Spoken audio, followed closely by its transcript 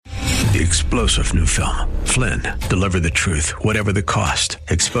The explosive new film, Flynn, deliver the truth, whatever the cost,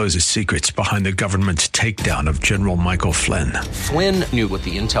 exposes secrets behind the government's takedown of General Michael Flynn. Flynn knew what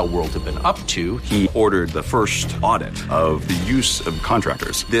the intel world had been up to. He ordered the first audit of the use of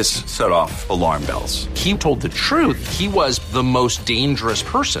contractors. This set off alarm bells. He told the truth. He was the most dangerous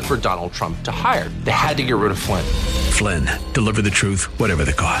person for Donald Trump to hire. They had to get rid of Flynn. Flynn, deliver the truth, whatever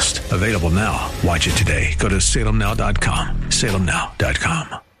the cost. Available now. Watch it today. Go to salemnow.com.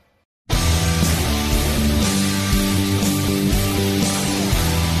 salemnow.com.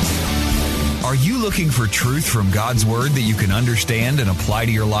 Are you looking for truth from God's Word that you can understand and apply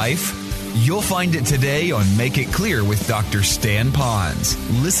to your life? You'll find it today on Make It Clear with Dr. Stan Pons.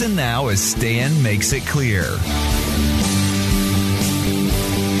 Listen now as Stan makes it clear.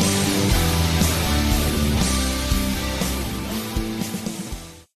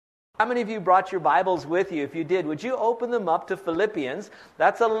 How many of you brought your Bibles with you? If you did, would you open them up to Philippians?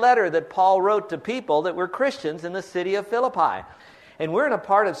 That's a letter that Paul wrote to people that were Christians in the city of Philippi. And we're in a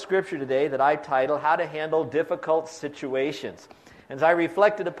part of Scripture today that I title, How to Handle Difficult Situations. As I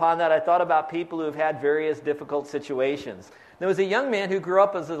reflected upon that, I thought about people who have had various difficult situations. There was a young man who grew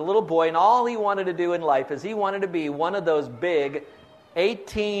up as a little boy, and all he wanted to do in life is he wanted to be one of those big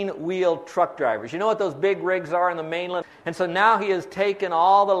 18-wheel truck drivers. You know what those big rigs are in the mainland? And so now he has taken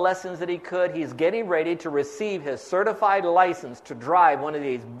all the lessons that he could. He's getting ready to receive his certified license to drive one of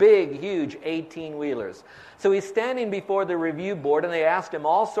these big, huge 18-wheelers. So he's standing before the review board, and they asked him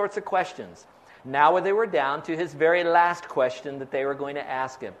all sorts of questions. Now they were down to his very last question that they were going to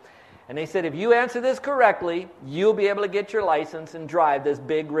ask him. And they said, if you answer this correctly, you'll be able to get your license and drive this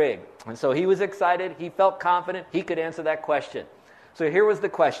big rig. And so he was excited. He felt confident he could answer that question. So here was the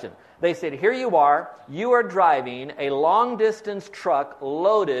question. They said, here you are driving a long-distance truck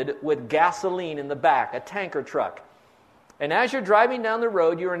loaded with gasoline in the back, a tanker truck. And as you're driving down the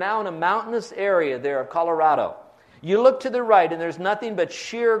road, you are now in a mountainous area there of Colorado. You look to the right, and there's nothing but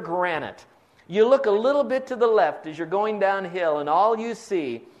sheer granite. You look a little bit to the left as you're going downhill, and all you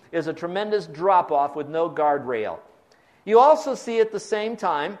see is a tremendous drop-off with no guardrail. You also see at the same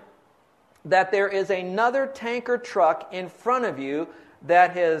time that there is another tanker truck in front of you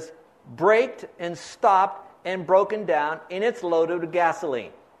that has braked and stopped and broken down, and it's loaded with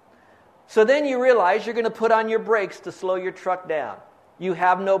gasoline. So then you realize you're going to put on your brakes to slow your truck down. You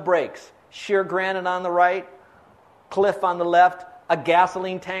have no brakes. Sheer granite on the right, cliff on the left, a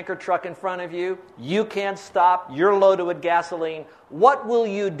gasoline tanker truck in front of you. You can't stop. You're loaded with gasoline. What will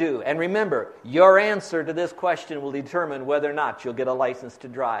you do? And remember, your answer to this question will determine whether or not you'll get a license to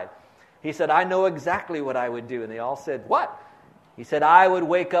drive. He said, I know exactly what I would do. And they all said, what? He said, I would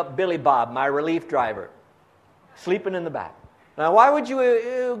wake up Billy Bob, my relief driver, sleeping in the back. Now, why would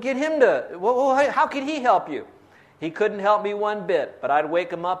you get him to, how could he help you? He couldn't help me one bit, but I'd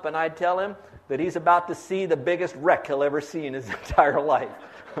wake him up and I'd tell him that he's about to see the biggest wreck he'll ever see in his entire life.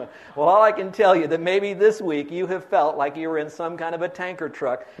 Well, all I can tell you that maybe this week you have felt like you were in some kind of a tanker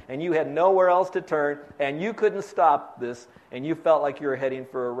truck and you had nowhere else to turn and you couldn't stop this and you felt like you were heading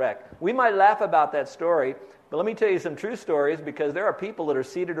for a wreck. We might laugh about that story, but let me tell you some true stories, because there are people that are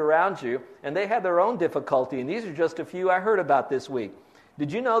seated around you and they have their own difficulty, and these are just a few I heard about this week.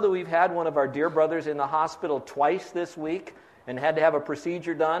 Did you know that we've had one of our dear brothers in the hospital twice this week and had to have a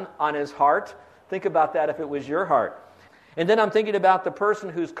procedure done on his heart? Think about that if it was your heart. And then I'm thinking about the person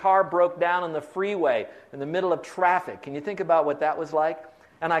whose car broke down on the freeway in the middle of traffic. Can you think about what that was like?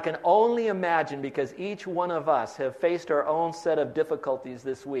 And I can only imagine, because each one of us have faced our own set of difficulties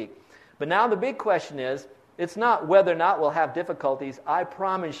this week. But now the big question is, it's not whether or not we'll have difficulties. I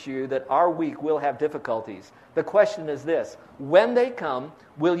promise you that our week will have difficulties. The question is this: when they come,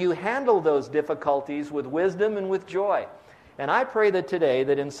 will you handle those difficulties with wisdom and with joy? And I pray that today,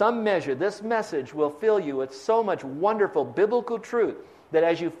 that in some measure, this message will fill you with so much wonderful biblical truth that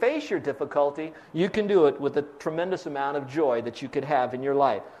as you face your difficulty, you can do it with a tremendous amount of joy that you could have in your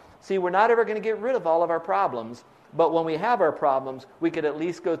life. See, we're not ever going to get rid of all of our problems, but when we have our problems, we could at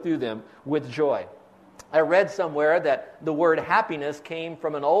least go through them with joy. I read somewhere that the word happiness came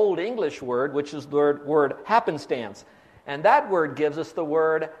from an old English word, which is the word happenstance. And that word gives us the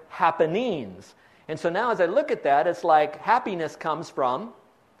word happenings. And so now as I look at that, it's like happiness comes from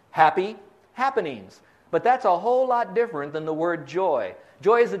happy happenings. But that's a whole lot different than the word joy.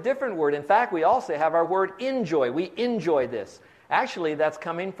 Joy is a different word. In fact, we also have our word enjoy. We enjoy this. Actually, that's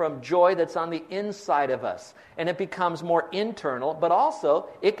coming from joy that's on the inside of us. And it becomes more internal, but also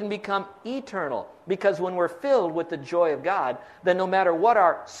it can become eternal. Because when we're filled with the joy of God, then no matter what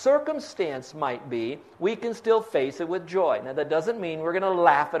our circumstance might be, we can still face it with joy. Now, that doesn't mean we're going to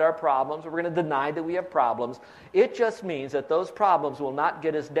laugh at our problems, or we're going to deny that we have problems. It just means that those problems will not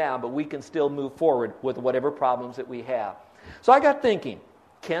get us down, but we can still move forward with whatever problems that we have. So I got thinking,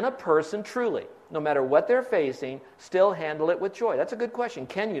 can a person truly, no matter what they're facing, still handle it with joy? That's a good question.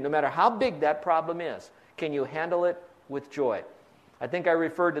 Can you, no matter how big that problem is, can you handle it with joy? I think I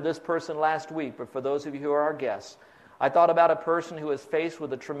referred to this person last week, but for those of you who are our guests, I thought about a person who was faced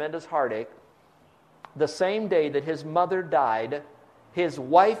with a tremendous heartache. The same day that his mother died, his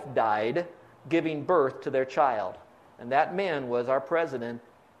wife died giving birth to their child. And that man was our president,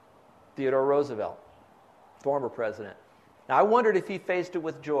 Theodore Roosevelt, former president. Now, I wondered if he faced it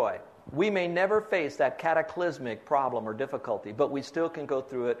with joy. We may never face that cataclysmic problem or difficulty, but we still can go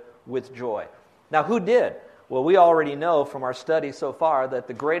through it with joy. Now, who did? Well, we already know from our study so far that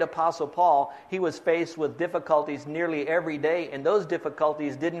the great Apostle Paul, he was faced with difficulties nearly every day, and those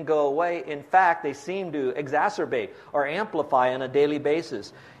difficulties didn't go away. In fact, they seemed to exacerbate or amplify on a daily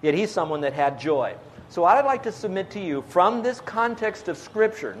basis. Yet he's someone that had joy. So I'd like to submit to you from this context of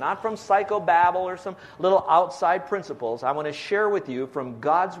Scripture, not from psychobabble or some little outside principles, I want to share with you from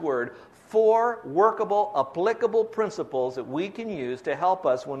God's Word 4 workable, applicable principles that we can use to help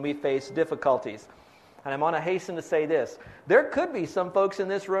us when we face difficulties. And I'm going to hasten to say this. There could be some folks in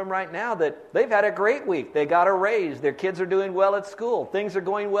this room right now that they've had a great week. They got a raise. Their kids are doing well at school. Things are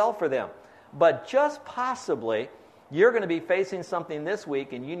going well for them. But just possibly, you're going to be facing something this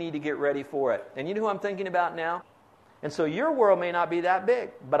week, and you need to get ready for it. And you know who I'm thinking about now? And so your world may not be that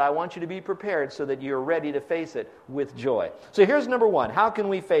big, but I want you to be prepared so that you're ready to face it with joy. So here's number 1. How can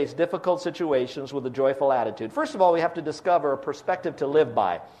we face difficult situations with a joyful attitude? First of all, we have to discover a perspective to live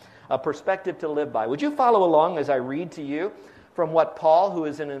by. A perspective to live by. Would you follow along as I read to you from what Paul, who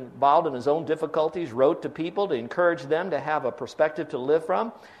is involved in his own difficulties, wrote to people to encourage them to have a perspective to live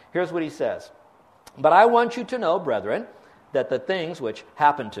from? Here's what he says. But I want you to know, brethren, that the things which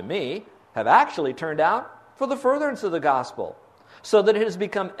happened to me have actually turned out for the furtherance of the gospel, so that it has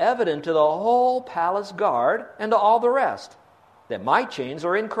become evident to the whole palace guard and to all the rest that my chains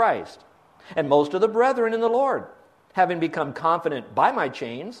are in Christ. And most of the brethren in the Lord, having become confident by my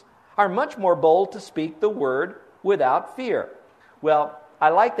chains, are much more bold to speak the word without fear. Well, I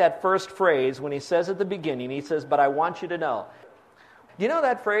like that first phrase when he says at the beginning, he says, but I want you to know. Do you know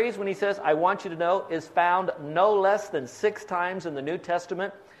that phrase when he says, I want you to know, is found no less than 6 times in the New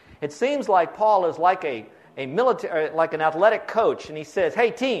Testament? It seems like Paul is like a military, like an athletic coach, and he says, hey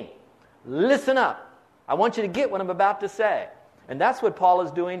team, listen up. I want you to get what I'm about to say. And that's what Paul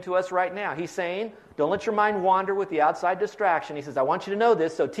is doing to us right now. He's saying, don't let your mind wander with the outside distraction. He says, I want you to know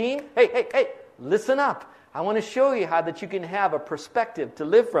this. So team, hey, listen up. I want to show you how that you can have a perspective to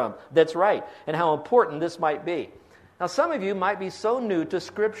live from that's right, and how important this might be. Now, some of you might be so new to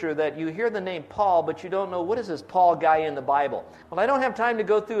Scripture that you hear the name Paul, but you don't know, what is this Paul guy in the Bible? Well, I don't have time to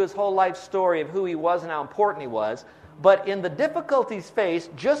go through his whole life story of who he was and how important he was, but in the difficulties faced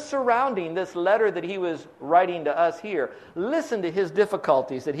just surrounding this letter that he was writing to us here, listen to his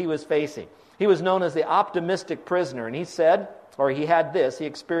difficulties that he was facing. He was known as the optimistic prisoner, and he said, or he had this, he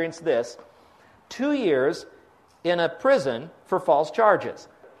experienced this, 2 years in a prison for false charges.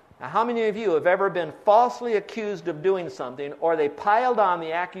 Now, how many of you have ever been falsely accused of doing something, or they piled on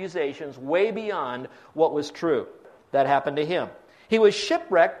the accusations way beyond what was true? That happened to him. He was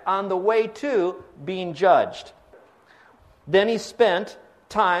shipwrecked on the way to being judged. Then he spent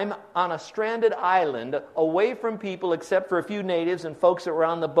time on a stranded island away from people except for a few natives and folks that were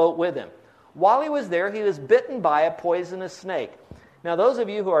on the boat with him. While he was there, he was bitten by a poisonous snake. Now, those of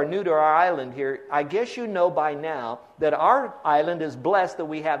you who are new to our island here, I guess you know by now that our island is blessed that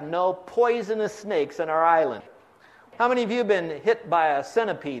we have no poisonous snakes in our island. How many of you have been hit by a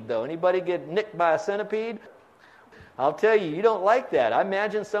centipede, though? Anybody get nicked by a centipede? I'll tell you, you don't like that. I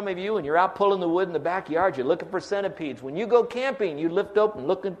imagine some of you, when you're out pulling the wood in the backyard, you're looking for centipedes. When you go camping, you lift open,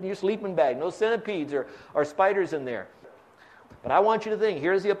 look in your sleeping bag. No centipedes or spiders in there. But I want you to think,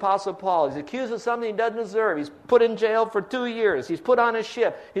 here's the Apostle Paul. He's accused of something he doesn't deserve. He's put in jail for 2 years. He's put on a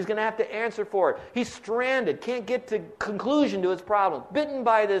ship. He's going to have to answer for it. He's stranded, can't get to conclusion to his problem. Bitten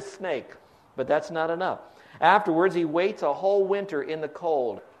by this snake. But that's not enough. Afterwards, he waits a whole winter in the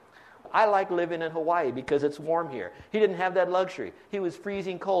cold. I like living in Hawaii because it's warm here. He didn't have that luxury. He was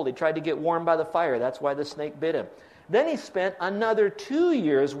freezing cold. He tried to get warm by the fire. That's why the snake bit him. Then he spent another 2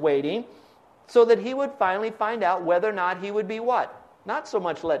 years waiting so that he would finally find out whether or not he would be what? Not so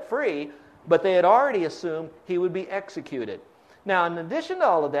much let free, but they had already assumed he would be executed. Now, in addition to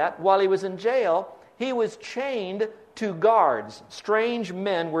all of that, while he was in jail, he was chained to guards. Strange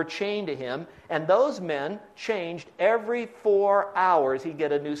men were chained to him, and those men changed every 4 hours. He'd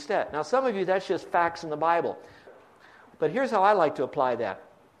get a new set. Now, some of you, that's just facts in the Bible. But here's how I like to apply that.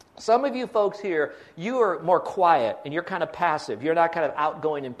 Some of you folks here, you are more quiet, and you're kind of passive. You're not kind of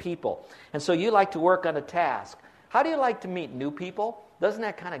outgoing in people. And so you like to work on a task. How do you like to meet new people? Doesn't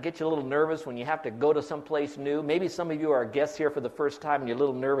that kind of get you a little nervous when you have to go to someplace new? Maybe some of you are guests here for the first time and you're a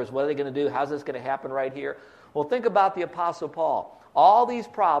little nervous. What are they going to do? How's this going to happen right here? Well, think about the Apostle Paul. All these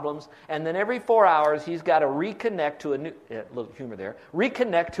problems, and then every 4 hours he's got to reconnect to a new, little humor there,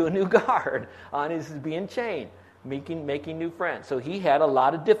 reconnect to a new guard on his being chained, making new friends. So he had a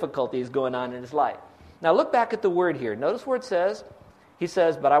lot of difficulties going on in his life. Now look back at the word here. Notice where it says, he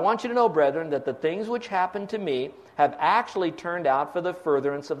says, "But I want you to know, brethren, that the things which happened to me have actually turned out for the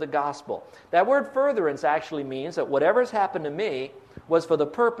furtherance of the gospel." That word furtherance actually means that whatever's happened to me was for the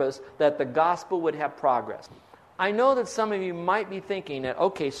purpose that the gospel would have progress. I know that some of you might be thinking that,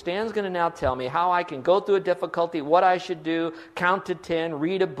 okay, Stan's going to now tell me how I can go through a difficulty, what I should do, count to 10,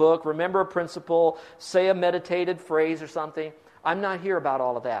 read a book, remember a principle, say a meditated phrase or something. I'm not here about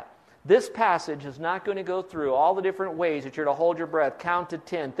all of that. This passage is not going to go through all the different ways that you're to hold your breath, count to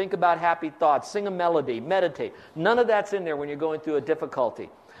 10, think about happy thoughts, sing a melody, meditate. None of that's in there when you're going through a difficulty.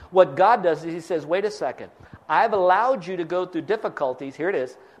 What God does is he says, wait a second, I've allowed you to go through difficulties, here it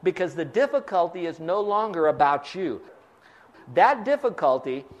is, because the difficulty is no longer about you. That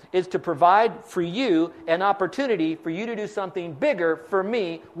difficulty is to provide for you an opportunity for you to do something bigger for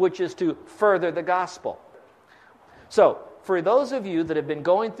me, which is to further the gospel. So, for those of you that have been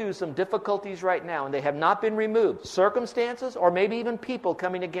going through some difficulties right now and they have not been removed, circumstances or maybe even people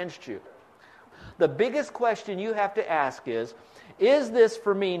coming against you, the biggest question you have to ask is this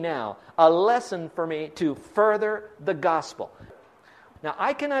for me now a lesson for me to further the gospel? Now,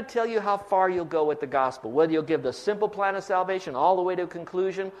 I cannot tell you how far you'll go with the gospel, whether you'll give the simple plan of salvation all the way to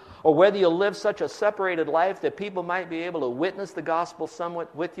conclusion, or whether you'll live such a separated life that people might be able to witness the gospel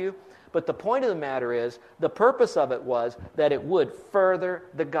somewhat with you. But the point of the matter is, the purpose of it was that it would further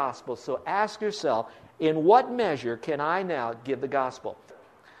the gospel. So ask yourself, in what measure can I now give the gospel?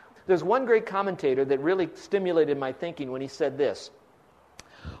 There's one great commentator that really stimulated my thinking when he said this: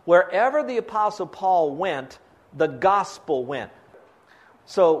 wherever the Apostle Paul went, the gospel went.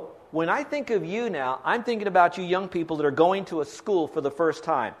 So when I think of you now, I'm thinking about you young people that are going to a school for the first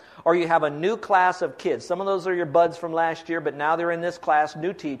time. Or you have a new class of kids. Some of those are your buds from last year, but now they're in this class,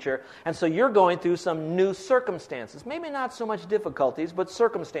 new teacher. And so you're going through some new circumstances. Maybe not so much difficulties, but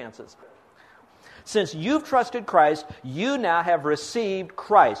circumstances. Since you've trusted Christ, you now have received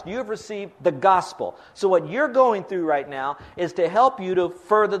Christ. You have received the gospel. So what you're going through right now is to help you to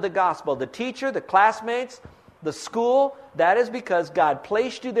further the gospel. The teacher, the classmates, the school, that is because God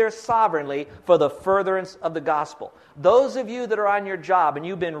placed you there sovereignly for the furtherance of the gospel. Those of you that are on your job and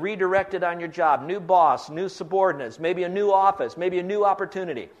you've been redirected on your job, new boss, new subordinates, maybe a new office, maybe a new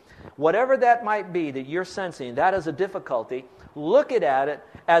opportunity, whatever that might be that you're sensing, that is a difficulty, look at it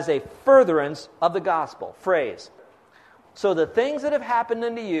as a furtherance of the gospel. Phrase. So the things that have happened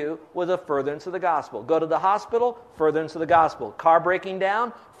unto you was a furtherance of the gospel. Go to the hospital, furtherance of the gospel. Car breaking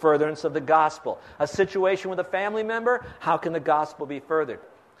down, furtherance of the gospel. A situation with a family member, how can the gospel be furthered?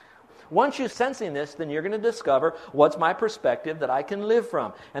 Once you're sensing this, then you're going to discover what's my perspective that I can live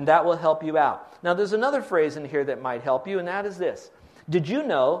from, and that will help you out. Now there's another phrase in here that might help you, and that is this. Did you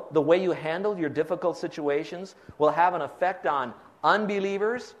know the way you handle your difficult situations will have an effect on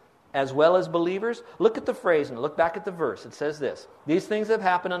unbelievers as well as believers? Look at the phrase and look back at the verse. It says this: these things have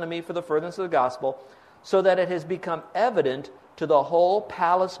happened unto me for the furtherance of the gospel, so that it has become evident to the whole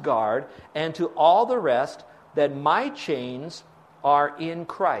palace guard and to all the rest that my chains are in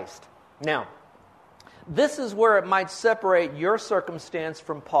Christ. Now, this is where it might separate your circumstance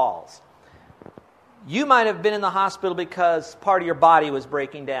from Paul's. You might have been in the hospital because part of your body was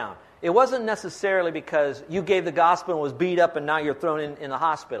breaking down. It wasn't necessarily because you gave the gospel and was beat up and now you're thrown in the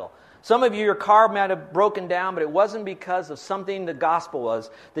hospital. Some of you, your car might have broken down, but it wasn't because of something the gospel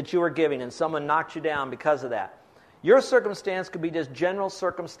was that you were giving and someone knocked you down because of that. Your circumstance could be just general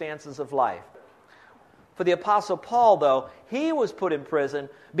circumstances of life. For the Apostle Paul, though, he was put in prison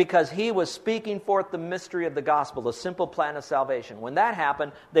because he was speaking forth the mystery of the gospel, the simple plan of salvation. When that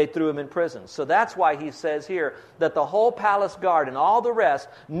happened, they threw him in prison. So that's why he says here that the whole palace guard and all the rest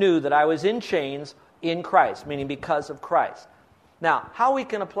knew that I was in chains in Christ, meaning because of Christ. Now, how we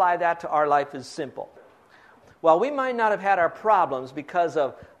can apply that to our life is simple. While we might not have had our problems because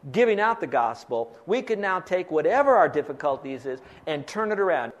of giving out the gospel, we can now take whatever our difficulties is and turn it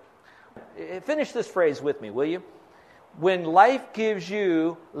around. Finish this phrase with me, will you? when life gives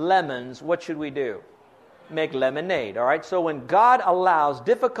you lemons, what should we do? Make lemonade, all right? So when God allows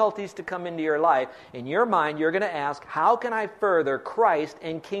difficulties to come into your life, in your mind, you're going to ask, how can I further Christ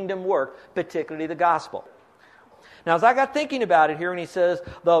and kingdom work, particularly the gospel? Now, as I got thinking about it here, and he says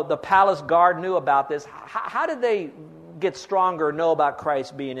the palace guard knew about this, how did they get stronger or know about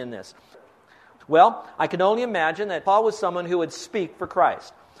Christ being in this? Well, I can only imagine that Paul was someone who would speak for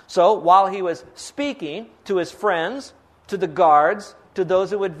Christ. So while he was speaking to his friends, to the guards, to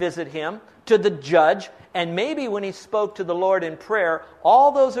those who would visit him, to the judge, and maybe when he spoke to the Lord in prayer,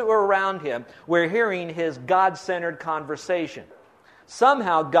 all those that were around him were hearing his God-centered conversation.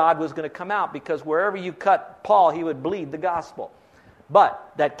 Somehow God was going to come out, because wherever you cut Paul, he would bleed the gospel.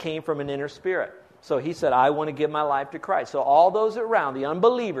 But that came from an inner spirit. So he said, I want to give my life to Christ. So all those around, the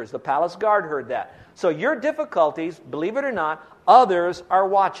unbelievers, the palace guard heard that. So your difficulties, believe it or not, others are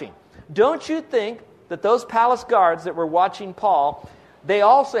watching. Don't you think that those palace guards that were watching Paul, they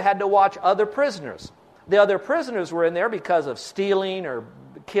also had to watch other prisoners? The other prisoners were in there because of stealing or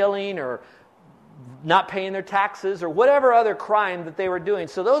killing or not paying their taxes or whatever other crime that they were doing.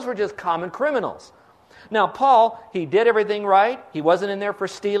 So those were just common criminals. Now, Paul, he did everything right. He wasn't in there for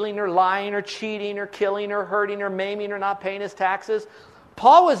stealing or lying or cheating or killing or hurting or maiming or not paying his taxes.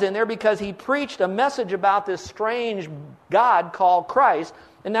 Paul was in there because he preached a message about this strange God called Christ,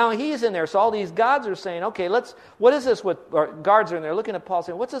 and now he's in there. So all these gods are saying, okay, what is this? Guards are in there looking at Paul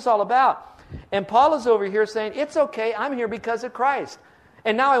saying, what's this all about? And Paul is over here saying, it's okay, I'm here because of Christ.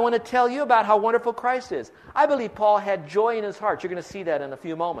 And now I want to tell you about how wonderful Christ is. I believe Paul had joy in his heart. You're going to see that in a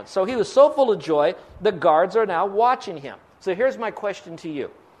few moments. So he was so full of joy, the guards are now watching him. So here's my question to you.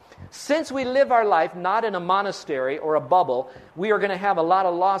 Since we live our life not in a monastery or a bubble, we are going to have a lot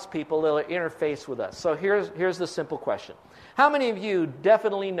of lost people that will interface with us. So here's the simple question. How many of you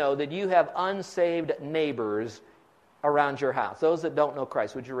definitely know that you have unsaved neighbors around your house? Those that don't know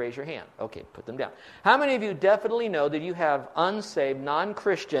Christ, would you raise your hand? Okay, put them down. How many of you definitely know that you have unsaved,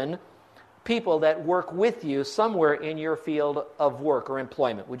 non-Christian people that work with you somewhere in your field of work or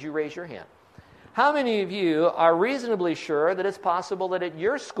employment? Would you raise your hand? How many of you are reasonably sure that it's possible that at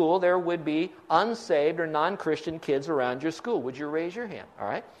your school there would be unsaved or non-Christian kids around your school? Would you raise your hand? All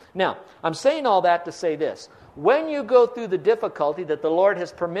right. Now, I'm saying all that to say this. When you go through the difficulty that the Lord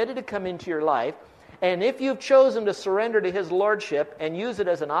has permitted to come into your life, and if you've chosen to surrender to His Lordship and use it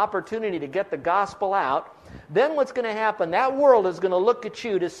as an opportunity to get the gospel out, then what's going to happen? That world is going to look at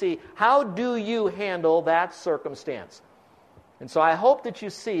you to see, how do you handle that circumstance? And so I hope that you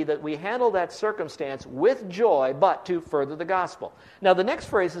see that we handle that circumstance with joy, but to further the gospel. Now, the next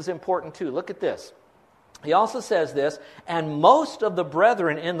phrase is important too. Look at this. He also says this, and most of the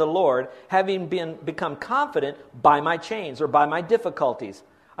brethren in the Lord, having become confident by my chains or by my difficulties.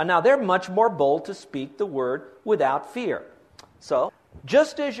 And now they're much more bold to speak the word without fear. So,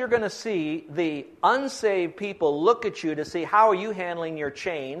 just as you're going to see the unsaved people look at you to see how are you handling your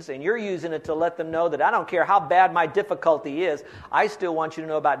chains, and you're using it to let them know that I don't care how bad my difficulty is, I still want you to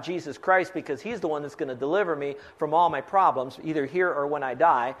know about Jesus Christ because He's the one that's going to deliver me from all my problems, either here or when I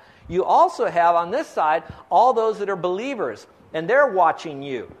die. You also have on this side all those that are believers, and they're watching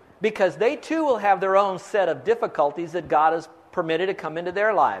you because they too will have their own set of difficulties that God has permitted to come into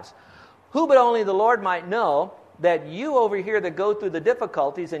their lives. Who but only the Lord might know that you over here that go through the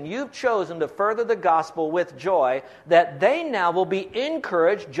difficulties and you've chosen to further the gospel with joy, that they now will be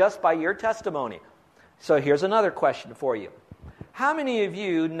encouraged just by your testimony. So here's another question for you. How many of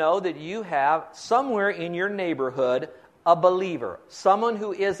you know that you have somewhere in your neighborhood a believer, someone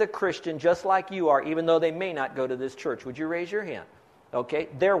who is a Christian just like you are, even though they may not go to this church? Would you raise your hand? Okay,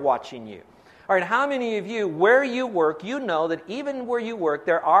 they're watching you. All right, how many of you, where you work, you know that even where you work,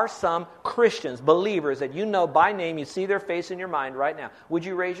 there are some Christians, believers, that you know by name, you see their face in your mind right now? Would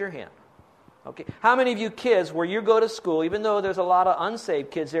you raise your hand? Okay. How many of you kids, where you go to school, even though there's a lot of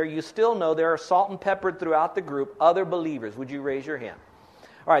unsaved kids there, you still know there are salt and peppered throughout the group, other believers? Would you raise your hand?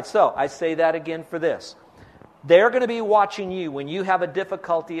 All right, so I say that again for this. They're going to be watching you when you have a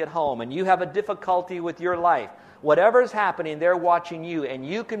difficulty at home and you have a difficulty with your life. Whatever's happening, they're watching you, and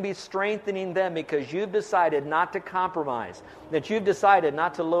you can be strengthening them because you've decided not to compromise, that you've decided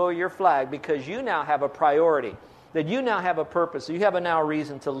not to lower your flag because you now have a priority, that you now have a purpose, so you have a now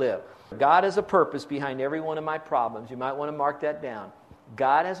reason to live. God has a purpose behind every one of my problems. You might want to mark that down.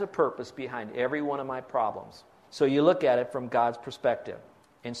 God has a purpose behind every one of my problems. So you look at it from God's perspective.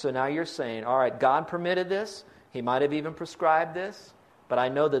 And so now you're saying, all right, God permitted this. He might have even prescribed this. But I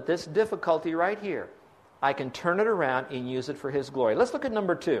know that this difficulty right here, I can turn it around and use it for His glory. Let's look at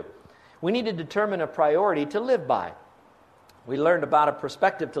number 2. We need to determine a priority to live by. We learned about a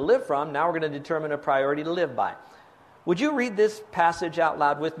perspective to live from. Now we're going to determine a priority to live by. Would you read this passage out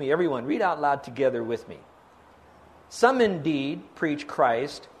loud with me? Everyone, read out loud together with me. Some indeed preach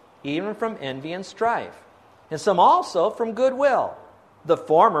Christ, even from envy and strife, and some also from goodwill. The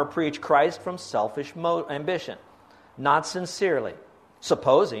former preach Christ from selfish ambition, not sincerely,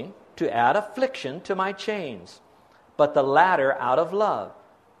 supposing to add affliction to my chains, but the latter out of love,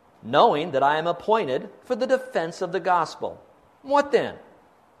 knowing that I am appointed for the defense of the gospel. What then?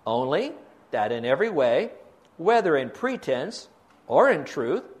 Only that in every way, whether in pretense or in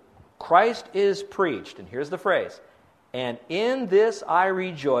truth, Christ is preached. And here's the phrase, and in this I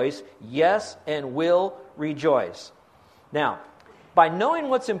rejoice, yes, and will rejoice. Now, by knowing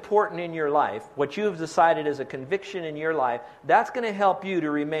what's important in your life, what you've decided is a conviction in your life, that's going to help you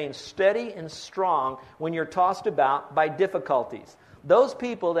to remain steady and strong when you're tossed about by difficulties. Those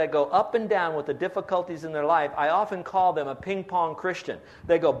people that go up and down with the difficulties in their life, I often call them a ping-pong Christian.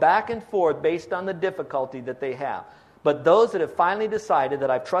 They go back and forth based on the difficulty that they have. But those that have finally decided that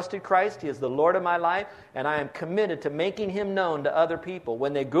I've trusted Christ, He is the Lord of my life, and I am committed to making Him known to other people.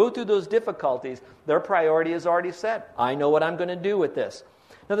 When they go through those difficulties, their priority is already set. I know what I'm going to do with this.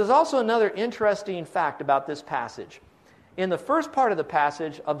 Now, there's also another interesting fact about this passage. In the first part of the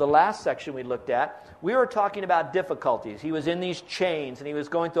passage of the last section we looked at, we were talking about difficulties. He was in these chains, and he was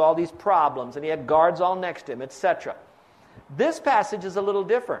going through all these problems, and he had guards all next to him, etc. This passage is a little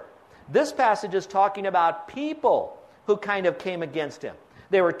different. This passage is talking about people who kind of came against him.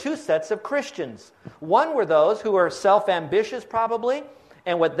 There were two sets of Christians. One were those who were self-ambitious probably,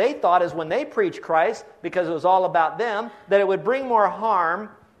 and what they thought is when they preached Christ, because it was all about them, that it would bring more harm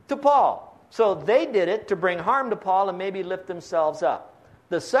to Paul. So they did it to bring harm to Paul and maybe lift themselves up.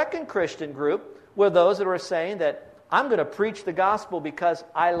 The second Christian group were those that were saying that I'm going to preach the gospel because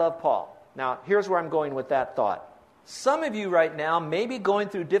I love Paul. Now, here's where I'm going with that thought. Some of you right now may be going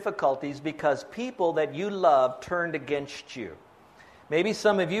through difficulties because people that you love turned against you. Maybe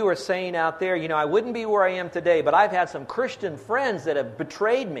some of you are saying out there, I wouldn't be where I am today, but I've had some Christian friends that have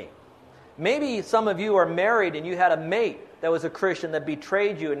betrayed me. Maybe some of you are married and you had a mate that was a Christian that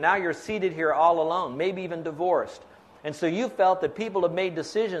betrayed you, and now you're seated here all alone, maybe even divorced. And so you felt that people have made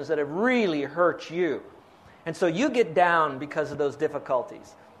decisions that have really hurt you. And so you get down because of those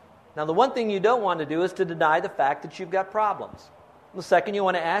difficulties. Now, the one thing you don't want to do is to deny the fact that you've got problems. The second, you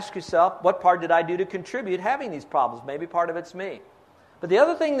want to ask yourself, what part did I do to contribute having these problems? Maybe part of it's me. But the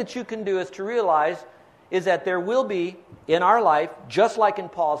other thing that you can do is to realize is that there will be, in our life, just like in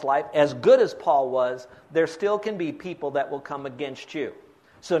Paul's life, as good as Paul was, there still can be people that will come against you.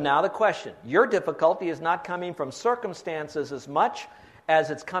 So now the question, your difficulty is not coming from circumstances as much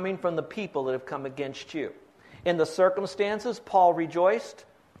as it's coming from the people that have come against you. In the circumstances, Paul rejoiced,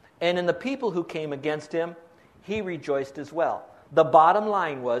 and in the people who came against him, he rejoiced as well. The bottom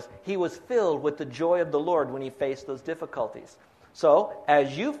line was, he was filled with the joy of the Lord when he faced those difficulties. So,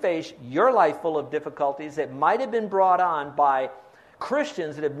 as you face your life full of difficulties that might have been brought on by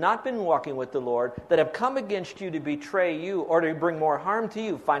Christians that have not been walking with the Lord, that have come against you to betray you or to bring more harm to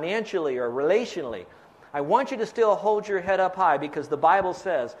you financially or relationally, I want you to still hold your head up high because the Bible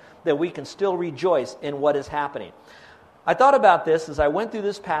says that we can still rejoice in what is happening. I thought about this as I went through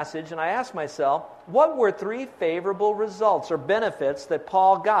this passage, and I asked myself, what were 3 favorable results or benefits that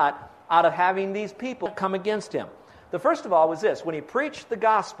Paul got out of having these people come against him? The first of all was this. When he preached the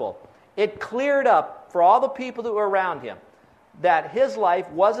gospel, it cleared up for all the people that were around him that his life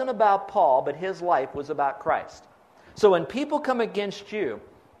wasn't about Paul, but his life was about Christ. So when people come against you,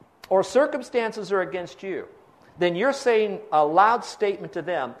 or circumstances are against you, then you're saying a loud statement to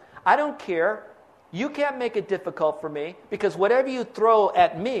them, I don't care. You can't make it difficult for me, because whatever you throw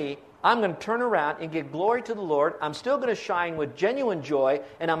at me, I'm going to turn around and give glory to the Lord. I'm still going to shine with genuine joy,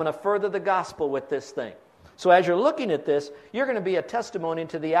 and I'm going to further the gospel with this thing. So as you're looking at this, you're going to be a testimony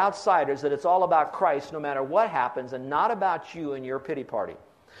to the outsiders that it's all about Christ no matter what happens and not about you and your pity party.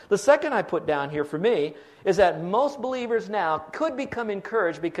 The second I put down here for me is that most believers now could become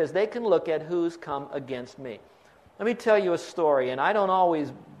encouraged because they can look at who's come against me. Let me tell you a story, and I don't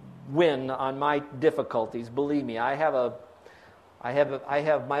always win on my difficulties. Believe me, I have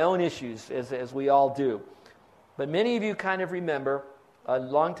my own issues, as we all do. But many of you kind of remember a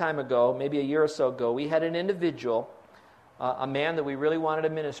long time ago, maybe a year or so ago, we had an individual, a man that we really wanted to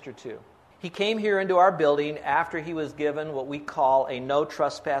minister to. He came here into our building after he was given what we call a no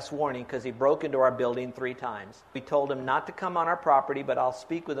trespass warning because he broke into our building 3 times. We told him not to come on our property, but I'll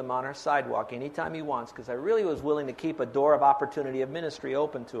speak with him on our sidewalk anytime he wants because I really was willing to keep a door of opportunity of ministry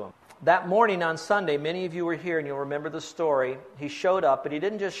open to him. That morning on Sunday, many of you were here and you'll remember the story. He showed up, but he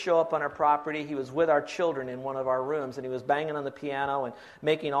didn't just show up on our property. He was with our children in one of our rooms and he was banging on the piano and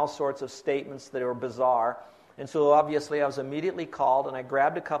making all sorts of statements that were bizarre. And so obviously I was immediately called, and I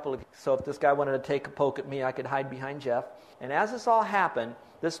grabbed a couple of... So if this guy wanted to take a poke at me, I could hide behind Jeff. And as this all happened,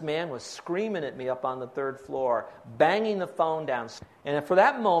 this man was screaming at me up on the third floor, banging the phone down. And for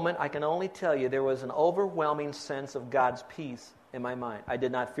that moment, I can only tell you, there was an overwhelming sense of God's peace in my mind. I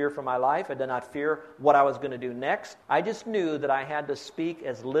did not fear for my life. I did not fear what I was going to do next. I just knew that I had to speak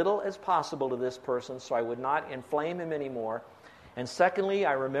as little as possible to this person so I would not inflame him anymore. And secondly,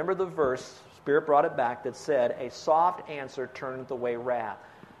 I remember the verse, Spirit brought it back, that said, a soft answer turneth away wrath.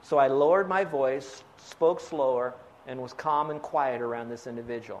 So I lowered my voice, spoke slower, and was calm and quiet around this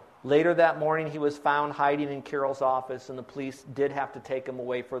individual. Later that morning, he was found hiding in Carol's office, and the police did have to take him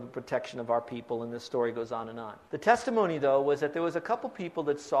away for the protection of our people, and this story goes on and on. The testimony, though, was that there was a couple people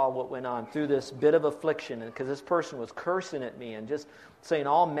that saw what went on through this bit of affliction, because this person was cursing at me and just saying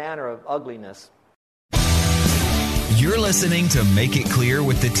all manner of ugliness. You're listening to Make It Clear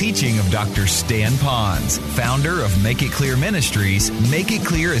with the teaching of Dr. Stan Ponz, founder of Make It Clear Ministries. Make It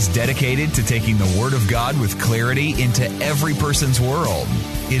Clear is dedicated to taking the Word of God with clarity into every person's world.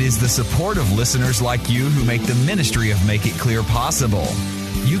 It is the support of listeners like you who make the ministry of Make It Clear possible.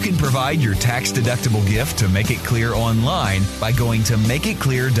 You can provide your tax-deductible gift to Make It Clear online by going to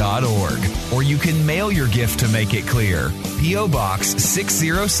makeitclear.org, or you can mail your gift to Make It Clear, P.O. Box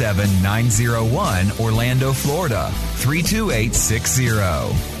 607901, Orlando, Florida 32860.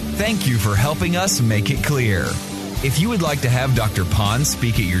 Thank you for helping us make it clear. If you would like to have Dr. Ponz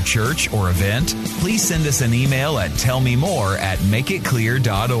speak at your church or event, please send us an email at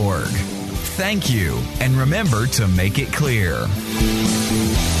tellmemore@makeitclear.org. Thank you, and remember to make it clear.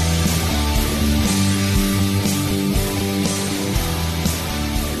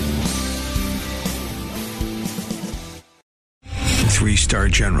 Three-star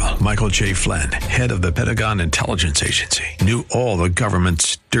General Michael J. Flynn, head of the Pentagon Intelligence Agency, knew all the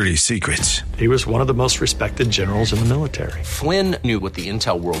government's dirty secrets. He was one of the most respected generals in the military. Flynn knew what the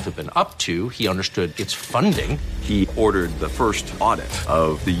intel world had been up to. He understood its funding. He ordered the first audit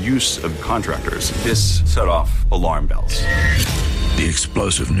of the use of contractors. This set off alarm bells. The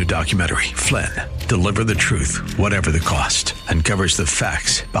explosive new documentary, Flynn, Deliver the Truth, Whatever the Cost, uncovers the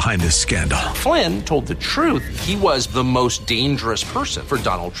facts behind this scandal. Flynn told the truth. He was the most dangerous person for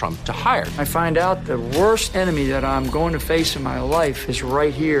Donald Trump to hire. I find out the worst enemy that I'm going to face in my life is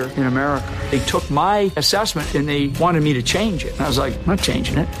right here in America. They took my assessment and they wanted me to change it. And I was like, I'm not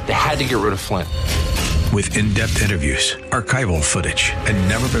changing it. They had to get rid of Flynn. With in-depth interviews, archival footage, and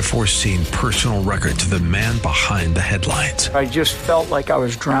never-before-seen personal records of the man behind the headlines. I just felt like I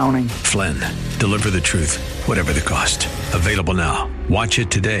was drowning. Flynn, Deliver the Truth, Whatever the Cost. Available now. Watch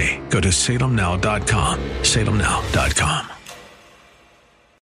it today. Go to salemnow.com. salemnow.com.